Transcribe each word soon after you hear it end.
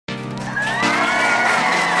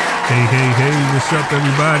Hey, what's up,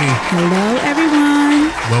 everybody? Hello, everyone.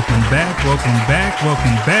 Welcome back. Welcome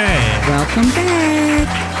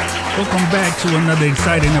back to another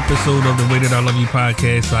exciting episode of the Way That I Love You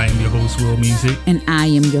podcast. I am your host, Will Music. And I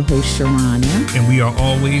am your host, Sharana. And we are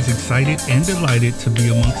always excited and delighted to be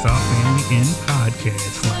amongst our family in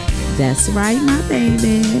podcast land. That's right, my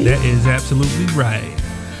baby. That is absolutely right.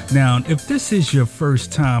 Now, if this is your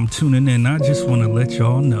first time tuning in, I just want to let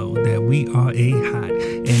y'all know that we are a hot,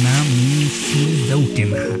 and I mean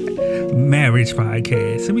smoking hot, marriage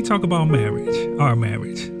podcast. And we talk about marriage, our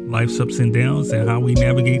marriage, life's ups and downs, and how we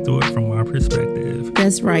navigate through it from our perspective.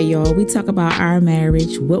 That's right, y'all. We talk about our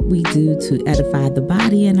marriage, what we do to edify the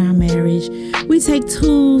body in our marriage. We take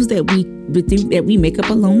tools that we make up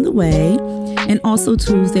along the way, and also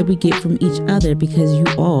tools that we get from each other because you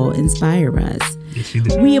all inspire us. Yes, you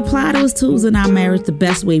do. We apply those tools in our marriage the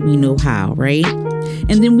best way we know how, right?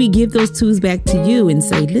 And then we give those tools back to you and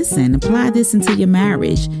say, listen, apply this into your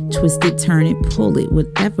marriage. Twist it, turn it, pull it,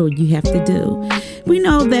 whatever you have to do. We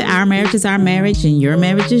know that our marriage is our marriage and your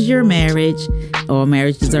marriage is your marriage. All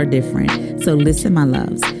marriages are different. So listen, my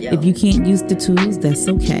loves, if you can't use the tools, that's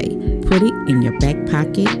okay. Put it in your back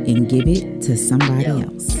pocket and give it to somebody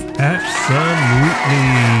else. Absolutely.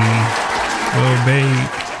 Well, babe,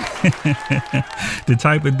 the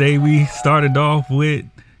type of day we started off with,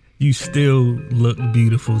 you still look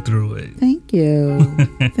beautiful through it. Thank you.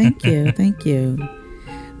 Thank you.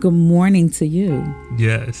 Good morning to you.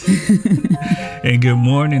 Yes. And good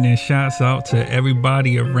morning and shouts out to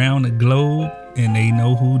everybody around the globe, and they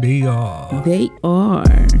know who they are. They are.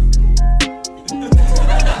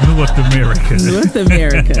 North America. South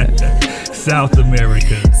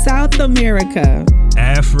America. South America.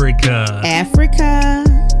 Africa.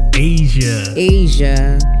 Asia.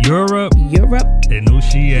 Europe. And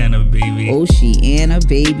Oceania,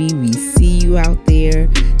 baby. We see you out there.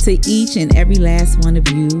 To each and every last one of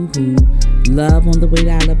you who love on the Way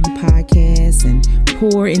That I Love You podcast and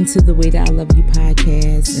pour into the Way That I Love You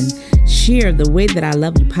podcast and share the Way That I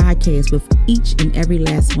Love You podcast with each and every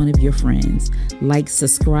last one of your friends. Like,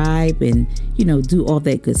 subscribe, and, do all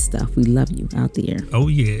that good stuff. We love you out there. Oh,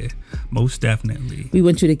 yeah. Most definitely. We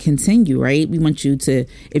want you to continue, right? We want you to,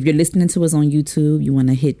 if you're listening to us on YouTube, you want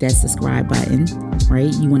to hit that subscribe button,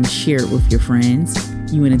 right? You want to share it with your friends.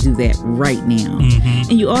 You want to do that right now.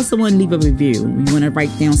 Mm-hmm. And you also want to leave a review. You want to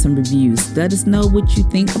write down some reviews. Let us know what you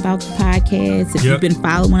think about the podcast. If you've been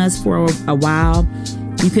following us for a while,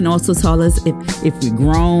 you can also tell us if we've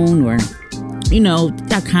grown or, our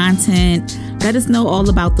content. Let us know all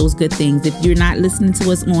about those good things. If you're not listening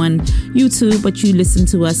to us on YouTube, but you listen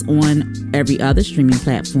to us on every other streaming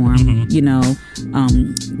platform, do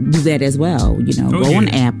that as well. Go on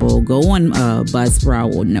Apple, go on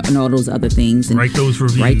Buzzsprout, and all those other things. And write those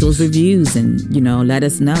reviews and, let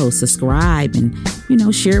us know. Subscribe and,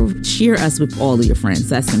 share us with all of your friends.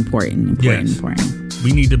 That's important.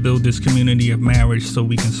 We need to build this community of marriage so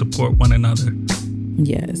we can support one another.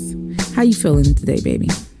 Yes. How you feeling today, baby?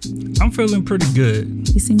 I'm feeling pretty good.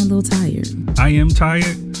 You seem a little tired. I am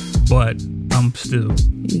tired, but I'm still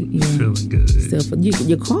feeling good.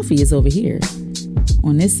 Your coffee is over here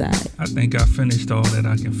on this side. I think I finished all that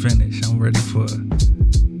I can finish. I'm ready for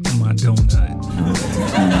my donut.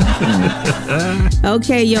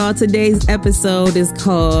 Okay, y'all. Today's episode is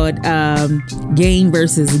called Game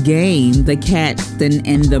versus Game, the Captain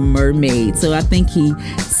and the Mermaid. So I think he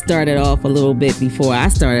started off a little bit before I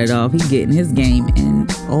started off. He's getting his game in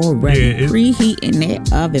already. Preheating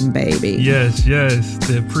that oven, baby. Yes.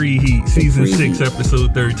 The preheat. Season 6,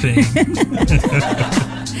 episode 13.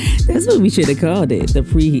 That's what we should have called it. The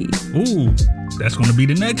preheat. Ooh. That's going to be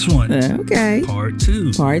the next one. Okay. Part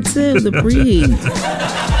 2, the preheat.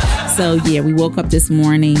 So, we woke up this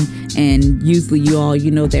morning, and usually you all,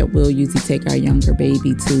 that we'll usually take our younger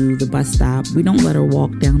baby to the bus stop. We don't let her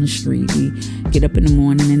walk down the street. We get up in the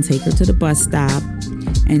morning and take her to the bus stop.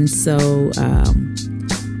 And so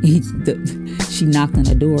she knocked on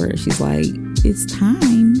the door. She's like, it's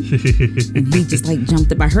time. And he just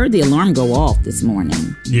jumped up. I heard the alarm go off this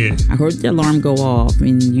morning. Yeah. I heard the alarm go off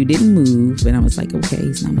and you didn't move. And I was like, okay,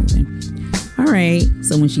 he's not moving. All right.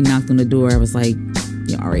 So when she knocked on the door, I was like,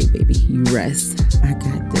 all right, baby, you rest. I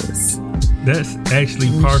got this. That's actually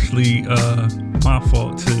partially my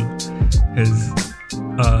fault too. Because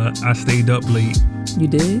I stayed up late. You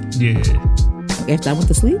did? Yeah. After I went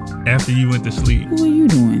to sleep? After you went to sleep. What were you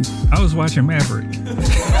doing? I was watching Maverick.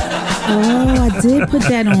 Oh, I did put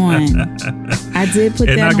that on. And I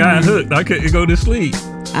got hooked. I couldn't go to sleep.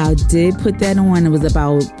 I did put that on. It was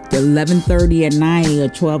about 11:30 at night or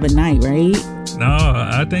 12 at night, right? No,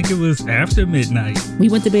 I think it was after midnight. We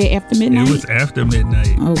went to bed after midnight? It was after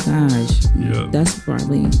midnight. Oh, gosh. Yeah. That's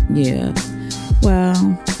probably, yeah. Well,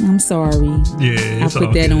 I'm sorry. Yeah, I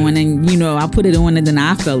put that on, and I put it on, and then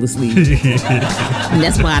I fell asleep. And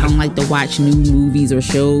that's why I don't like to watch new movies or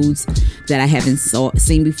shows that I haven't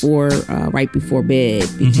seen before, right before bed,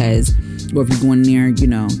 because, or if you go in there,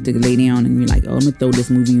 to lay down, and you're like, oh, I'm gonna throw this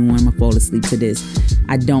movie on, I'm gonna fall asleep to this.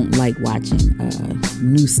 I don't like watching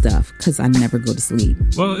new stuff because I never go to sleep.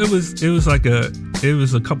 Well, it was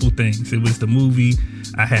a couple things. It was the movie.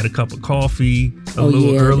 I had a cup of coffee a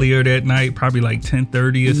little earlier that night, probably like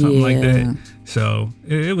 10:30 or something like that. So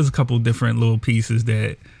it was a couple different little pieces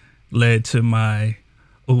that led to my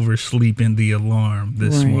oversleeping the alarm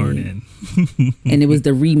this morning. And it was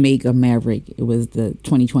the remake of Maverick. It was the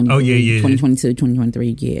 2020. 2022,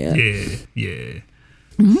 2023. Yeah.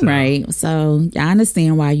 Right. So I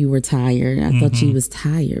understand why you were tired. I thought you was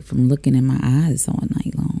tired from looking in my eyes all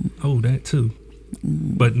night long. Oh, that too.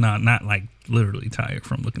 But not like literally tired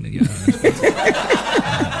from looking at your eyes.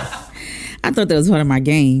 I thought that was part of my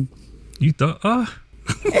game. You thought,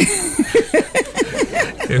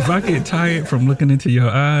 if I get tired from looking into your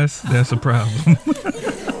eyes, that's a problem.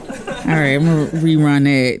 All right, I'm gonna rerun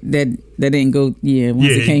that. That didn't go. Once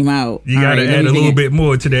it came out. You gotta add a little bit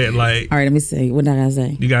more to that. Like, all right, let me see. What did I gotta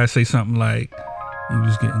say? You gotta say something like, "You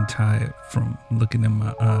was getting tired from looking in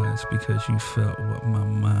my eyes because you felt what my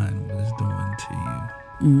mind was doing to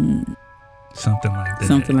you." Something like that.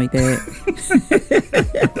 Something like that.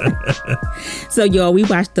 So, y'all, we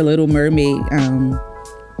watched The Little Mermaid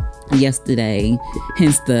yesterday.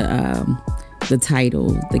 Hence the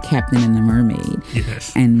title, The Captain and the Mermaid.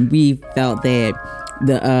 Yes. And we felt that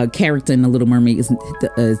the character in The Little Mermaid is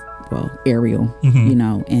Ariel,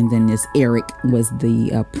 and then this Eric was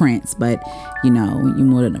the prince. But, you're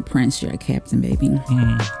more than a prince, you're a captain, baby.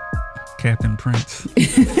 Captain Prince.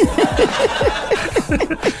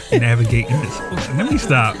 Navigating this. Let me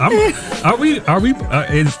stop. Are we?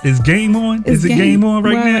 Is game on? Is it game on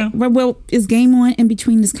right now? Well, it's game on in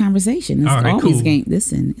between this conversation. It's always cool. game.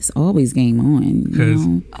 Listen, it's always game on. Because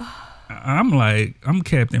I'm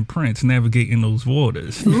Captain Prince navigating those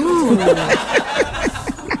waters.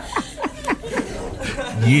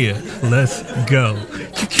 Yeah, let's go.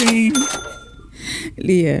 Cha-ching.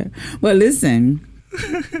 Yeah. Well, listen.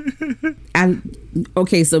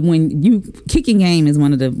 So when you kicking game is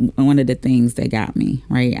one of the things that got me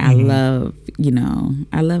right. I love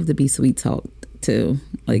to be sweet talked too.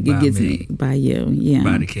 Like it gets me by you,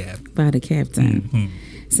 by the captain.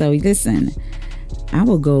 So listen, I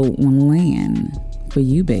will go on land for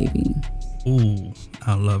you, baby. Ooh,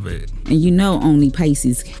 I love it. And only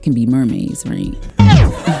Pisces can be mermaids, right?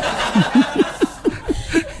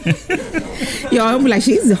 Yo, I'm like,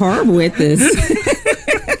 she's horrible at this.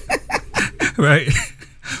 Right.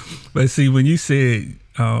 But see, when you said,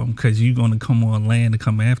 because you're going to come on land to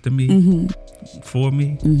come after me, for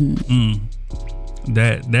me,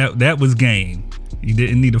 that was game. You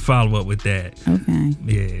didn't need to follow up with that. Okay.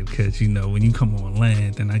 Yeah, because, when you come on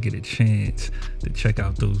land, then I get a chance to check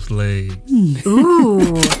out those legs. Ooh.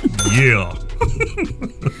 Yeah.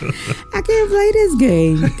 I can't play this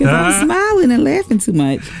game because I'm smiling and laughing too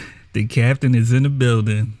much. The captain is in the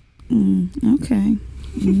building. Okay.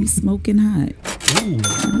 Smoking hot. Ooh.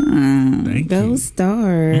 Thank Go you.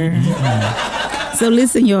 Star. So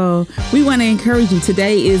listen, y'all, we want to encourage you.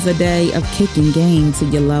 Today is a day of kicking game to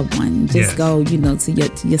your loved one. Just go, to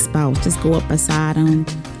your spouse. Just go up beside them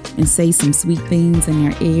and say some sweet things in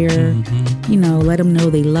their ear. Let them know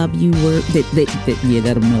they love you. Let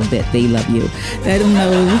them know that they love you. Let them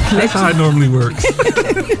know. That's how it normally works.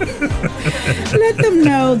 Let them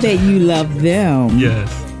know that you love them. Yes.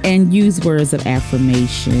 And use words of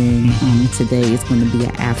affirmation. Today is going to be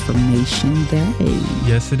an affirmation day.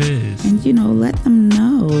 Yes, it is. And, let them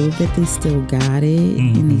know that they still got it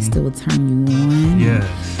and they still turn you on. Yes.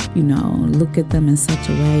 Look at them in such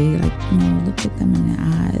a way, like, look at them in the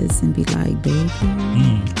eyes and be like, baby,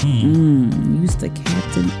 you's the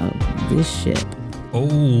captain of this ship.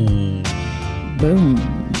 Oh. Boom.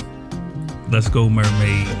 Let's go,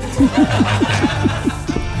 mermaid. I like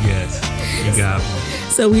that. Yes, you got me.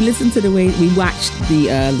 So we listened to we watched the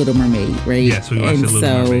Little Mermaid, right? Yes, we watched the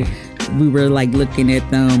Little Mermaid. We were like looking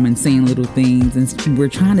at them and saying little things, and we're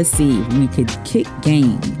trying to see if we could kick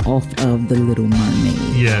game off of the Little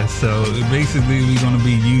Mermaid. Yeah, so basically we're going to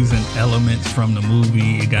be using elements from the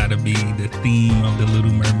movie. It got to be the theme of the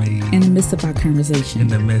Little Mermaid. In the midst of our conversation.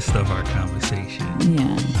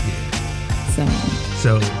 Yeah. So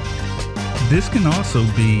this can also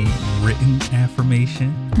be written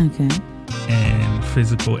affirmation. Okay. And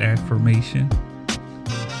physical affirmation.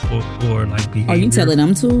 Or like behavior. Are you telling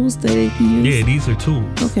them tools that they can use? Yeah, these are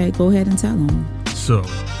tools. Okay, go ahead and tell them. So,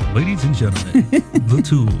 ladies and gentlemen, the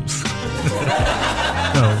tools.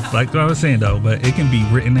 No, like what I was saying though, but it can be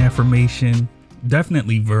written affirmation,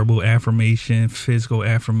 definitely verbal affirmation, physical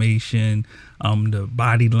affirmation, the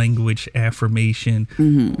body language affirmation,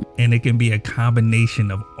 and it can be a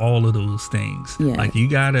combination of all of those things. Yeah. Like you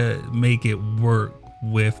gotta make it work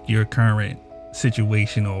with your current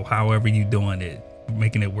situation or however you're doing it,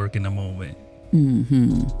 making it work in the moment.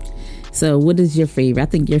 So what is your favorite? I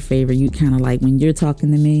think your favorite, you kind of like when you're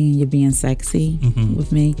talking to me and you're being sexy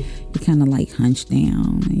with me, you kind of like hunch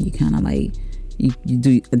down and you kind of like, you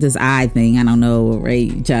do this eye thing. I don't know,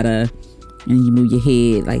 right? You try to, and you move your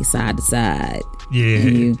head like side to side.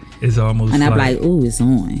 Yeah, it's almost and I'm like, ooh, it's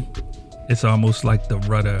on. It's almost like the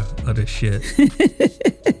rudder of the ship.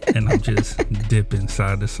 And I'm just dipping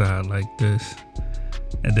side to side like this.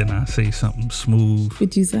 And then I say something smooth.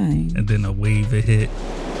 What you say? And then a wave will hit.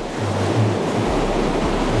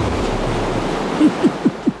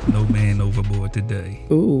 No man overboard today.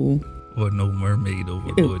 Ooh. Or no mermaid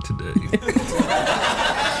overboard today.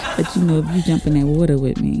 But you know, if you jump in that water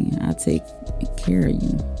with me, I'll take care of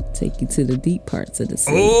you. Take you to the deep parts of the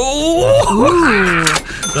sea. Oh!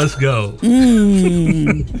 Let's go.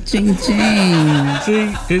 Ching ching.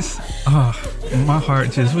 See, it's my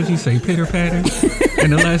heart just, what'd you say, pitter patter?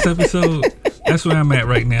 In the last episode, that's where I'm at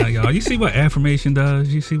right now, y'all. You see what affirmation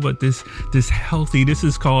does? You see what this healthy, this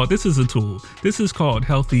is a tool. This is called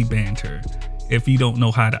healthy banter. If you don't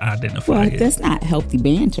know how to identify it. That's not healthy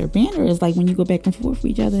banter. Banter is like when you go back and forth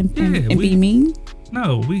with each other and be mean.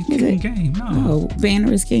 No, we getting game. No,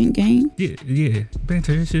 banter is getting game. Yeah.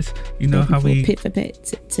 Banter is just how we pit for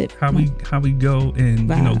pit, tip. How we go and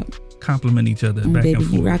compliment each other back baby, and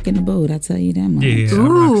forth. You rocking the boat. I tell you that much. Yeah, I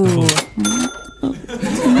rocks the boat.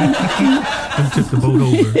 Don't tip the boat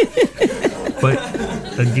over. But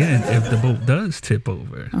again, if the boat does tip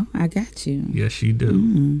over, I got you. Yes, you do.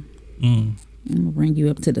 I'm gonna bring you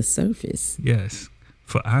up to the surface. Yes,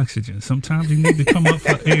 for oxygen. Sometimes you need to come up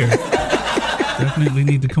for air. Definitely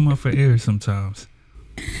need to come up for air sometimes.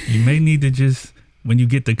 You may need to just, when you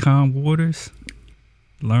get the calm waters,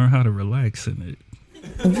 learn how to relax in it.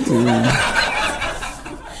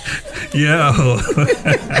 Yo.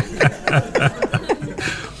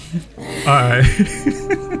 All right.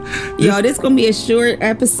 Yo, this gonna be a short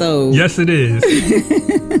episode. Yes, it is.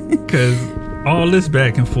 Because all this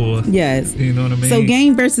back and forth. Yes. You know what I mean? So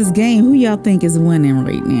game versus game, who y'all think is winning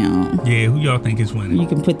right now? Yeah, who y'all think is winning? You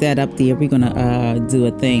can put that up there. We're gonna do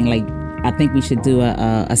a thing like, I think we should do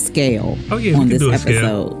a scale. Oh yeah, on we can this do a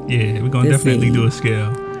episode. Scale. Yeah, we're gonna definitely do a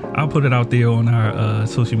scale. I'll put it out there on our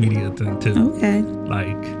social media thing too. Okay.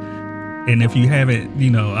 Like, and if you haven't,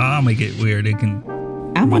 I'll make it where they can.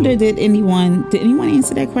 I wonder, did anyone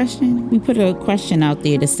answer that question? We put a question out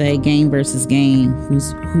there to say game versus game.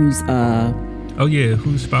 Who's Oh yeah,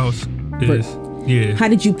 whose spouse is? Yeah. How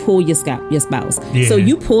did you pull your spouse? Yeah. So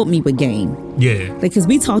you pulled me with game. Yeah. Because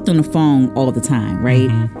we talked on the phone all the time, right?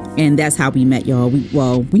 And that's how we met, y'all.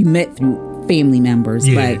 We met through family members,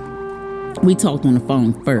 but we talked on the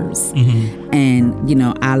phone first. And,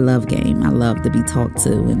 I love game. I love to be talked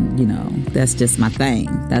to. And, that's just my thing.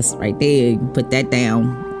 That's right there. You put that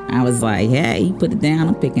down. I was like, hey, put it down.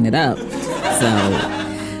 I'm picking it up. So,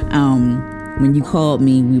 when you called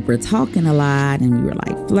me, we were talking a lot and we were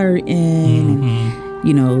like flirting.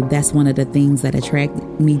 And, that's one of the things that attracted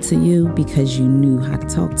me to you, because you knew how to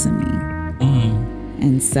talk to me.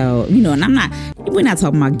 And so, and we're not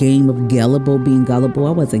talking about game of being gullible.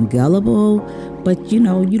 I wasn't gullible, but you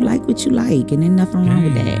like what you like, and ain't nothing wrong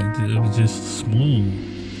with that. It was just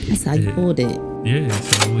smooth. That's how you pulled it. Yeah,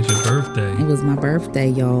 so it was your birthday. It was my birthday,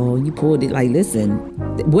 y'all. You pulled it like, listen,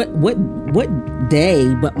 what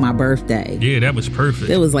day but my birthday? Yeah, that was perfect.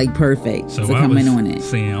 It was like perfect so to come in on it.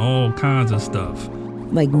 Saying all kinds of stuff.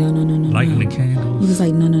 Like, no. Lighting the candles. He was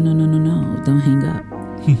like, no, don't hang up.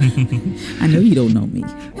 I know you don't know me.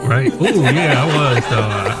 Right? Oh, yeah, I was, though.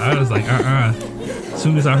 I was like, As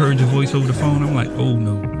soon as I heard your voice over the phone, I'm like, oh,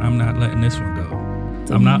 no, I'm not letting this one go.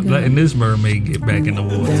 I'm not letting this mermaid get back in the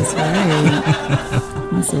water. That's right.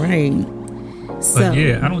 That's right. So, but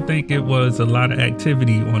yeah, I don't think it was a lot of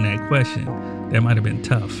activity on that question. That might have been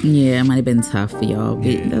tough. Yeah, it might have been tough for y'all.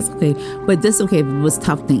 Yeah. That's okay. But that's okay. If it was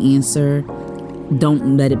tough to answer,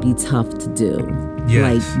 don't let it be tough to do.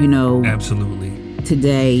 Yes. Like, absolutely.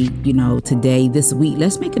 Today, this week,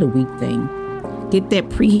 let's make it a week thing.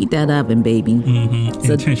 preheat that oven, baby.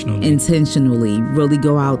 So intentionally really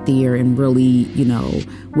go out there and really,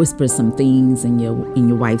 whisper some things in your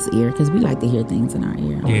wife's ear, because we like to hear things in our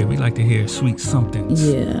ear. Yeah, we like to hear sweet somethings.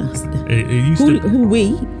 Yeah. Who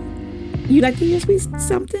we? You like to hear sweet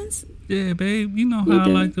somethings? Yeah, babe. You know how I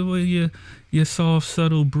like the way your soft,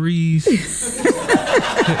 subtle breeze hit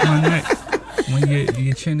my neck when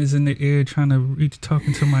your chin is in the air trying to reach,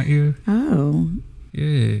 talking to my ear. Oh.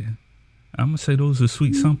 Yeah. I'm going to say those are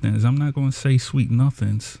sweet somethings. I'm not going to say sweet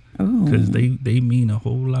nothings. Oh. Because they mean a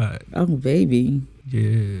whole lot. Oh, baby.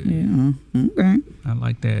 Yeah. Okay. I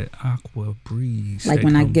like that aqua breeze. Like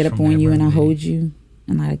when I get up on you and I hold you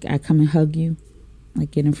and I come and hug you,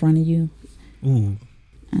 like get in front of you. Ooh.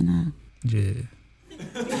 And yeah.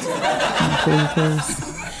 Pull you close.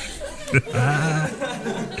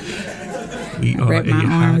 We are wrap my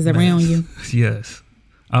arms around you. Yes.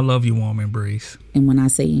 I love you, warm embrace. And when I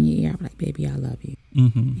say in your ear, I'm like, baby, I love you.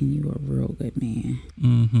 Mm-hmm. And you are a real good man.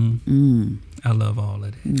 Mm-hmm. I love all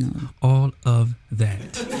of that. No. All of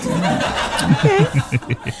that.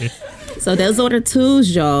 Okay. So those are the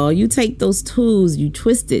tools, y'all. You take those tools, you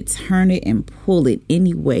twist it, turn it, and pull it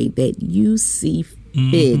any way that you see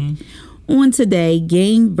fit. On today,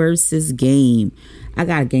 game versus game. I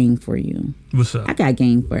got a game for you. What's up? I got a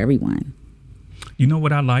game for everyone. You know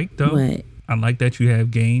what I like, though? What? I like that you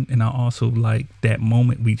have game, and I also like that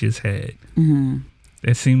moment we just had. Mm-hmm.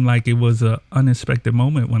 It seemed like it was an unexpected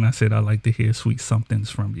moment when I said I like to hear sweet somethings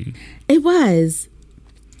from you. It was.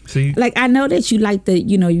 See? Like, I know that you like the,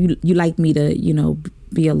 you like me to,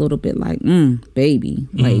 be a little bit like, baby.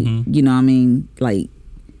 Like, you know what I mean? Like,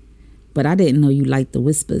 but I didn't know you liked the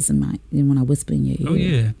whispers when I whisper in your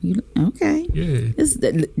ear. Oh, yeah. Okay. Yeah. It's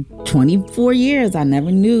 24 years. I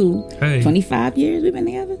never knew. Hey. 25 years we've been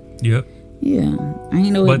together? Yep. Yeah. I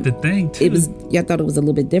ain't know. But the thing, too. I thought it was a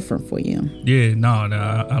little bit different for you. Yeah, no,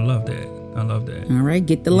 I love that. I love that. All right.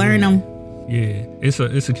 Get to learn them. Yeah. It's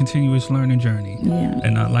a continuous learning journey. Yeah.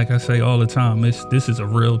 And like I say all the time, this is a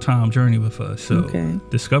real time journey with us. So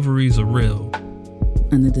discoveries are real.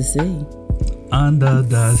 Under the sea. Under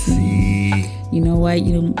the sea. You know what?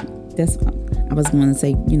 That's. I was going to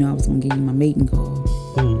say. I was going to give you my mating call.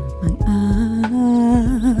 Ooh. Like,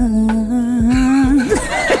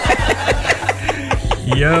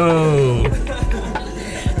 Yo.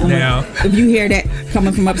 Now, if you hear that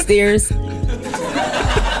coming from upstairs,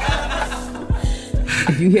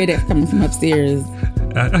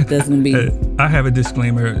 that's gonna be. I have a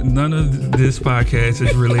disclaimer. None of this podcast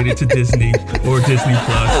is related to Disney or Disney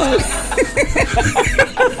Plus.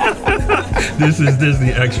 This is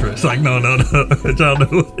Disney Extra. It's like no. Y'all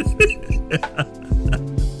know.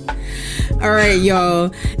 All right,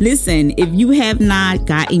 y'all. Listen, if you have not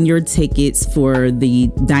gotten your tickets for the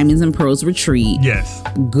Diamonds and Pearls retreat, yes,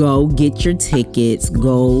 go get your tickets.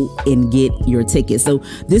 Go and get your tickets. So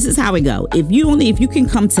this is how it go. If you can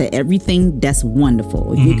come to everything, that's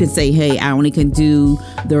wonderful. If you can say, hey, I only can do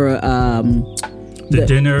the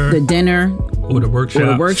dinner. Or the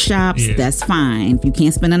workshops. Yeah. That's fine. If you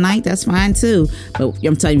can't spend a night, that's fine too. But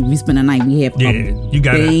I'm telling you, if you spend a night, we have a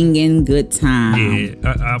banging good time.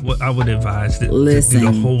 Yeah, I would advise to do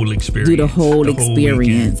the whole experience. Do the whole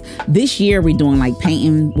experience. This year we're doing like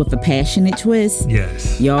painting with a passionate twist.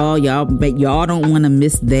 Yes. Y'all, but y'all don't want to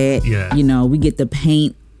miss that. Yeah. We get the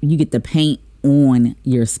paint. You get the paint on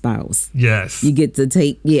your spouse. Yes. You get to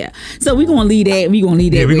take, So we're going to leave that. We're going to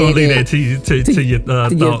leave that. Yeah, we're going to leave that to your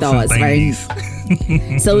thoughts, right?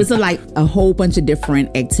 So it's a whole bunch of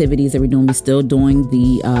different activities that we're doing. We're still doing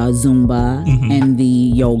the Zumba and the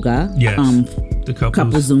yoga. Yes. The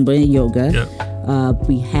couple Zumba and yoga. Yep.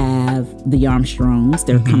 We have the Armstrongs.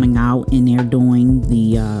 They're coming out and they're doing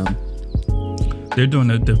They're doing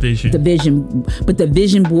the vision. But the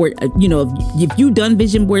vision board, if you've done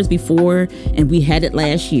vision boards before, and we had it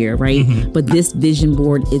last year, right? But this vision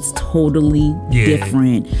board, it's totally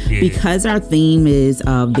different because our theme is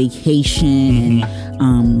vacation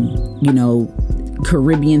and,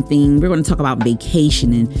 Caribbean theme. We're going to talk about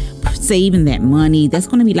vacation and saving that money. That's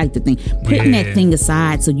going to be like the thing. Putting that thing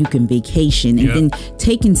aside so you can vacation and then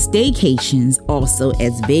taking staycations also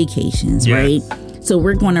as vacations, right? So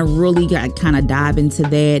we're going to really kind of dive into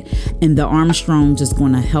that. And the Armstrongs is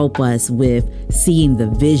going to help us with seeing the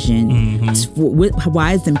vision.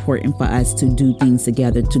 Why it's important for us to do things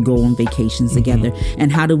together, to go on vacations together.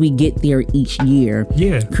 And how do we get there each year?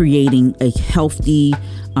 Creating a healthy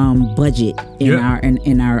budget in our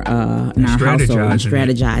household, and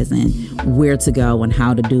strategizing where to go and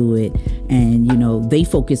how to do it. And they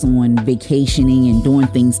focus on vacationing and doing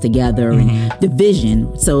things together and the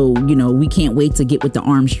vision. So we can't wait to get with the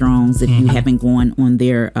Armstrongs if you haven't gone on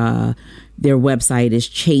their Their website is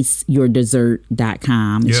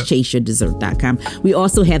chaseyourdessert.com. It's chaseyourdessert.com. We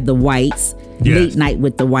also have the Whites, Late Night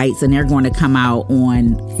with the Whites, and they're going to come out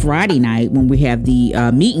on Friday night when we have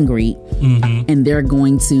the meet and greet. And they're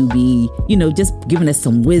going to be, just giving us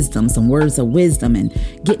some wisdom, some words of wisdom, and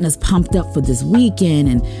getting us pumped up for this weekend,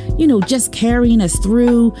 and, just carrying us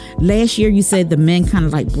through. Last year, you said the men kind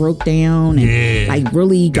of like broke down and like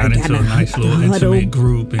really got into a nice little intimate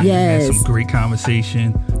group and had some great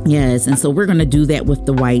conversation. Yes, and so we're going to do that with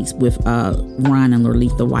the Whites, with Ron and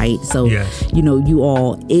Lorleaf the White. So, you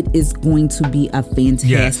all, it is going to be a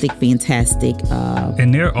fantastic.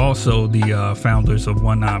 And they're also the founders of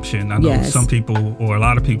One Option. I know some people, or a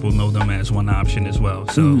lot of people, know them as One Option as well.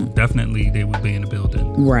 So definitely they will be in the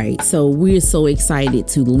building. Right. So we're so excited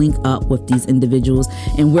to link up with these individuals,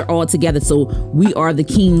 and we're all together. So we are the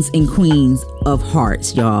kings and queens of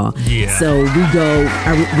hearts, y'all. Yeah. So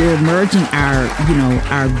we're merging our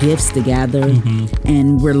gifts together,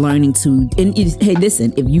 and we're learning to. And hey,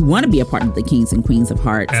 listen, if you want to be a part of the kings and queens of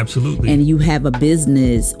hearts, absolutely, and you have a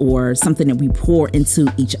business or something that we pour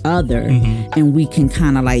into each other, and we can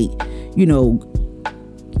kind of like,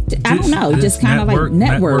 just kind of like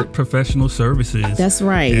network professional services. That's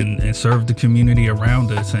right. And serve the community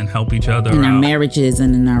around us and help each other in out. our marriages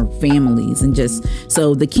and in our families, and just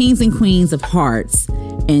so the kings and queens of hearts.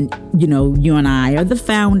 And you and I are the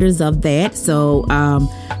founders of that. So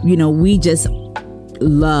we just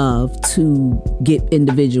love to get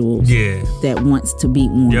individuals that wants to be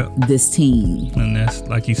on this team. And that's,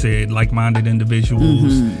 like you said, like-minded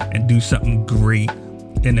individuals, and do something great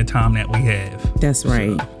in the time that we have. That's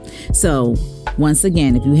right. So once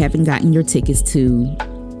again, if you haven't gotten your tickets to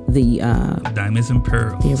the Diamonds and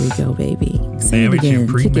Pearls, there we go, baby. Say marriage it again. and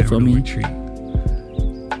premarital retreat.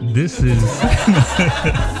 This is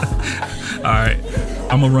all right.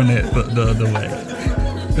 I'm gonna run it the other way.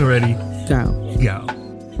 Ready? Go.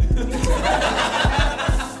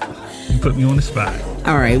 You put me on the spot.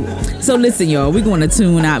 All right. So listen, y'all, we're going to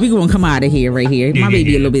tune out. We're going to come out of here right here. My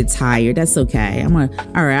baby a little bit tired. That's okay. All right.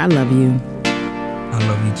 I love you. I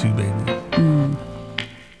love you too, baby.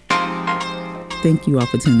 Thank you all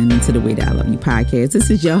for tuning into the Way That I Love You podcast. This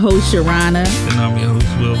is your host, Sharana. And I'm your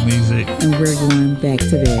host, Will Music. And we're going back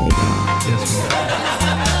to that, y'all. Yes, we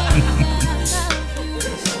are.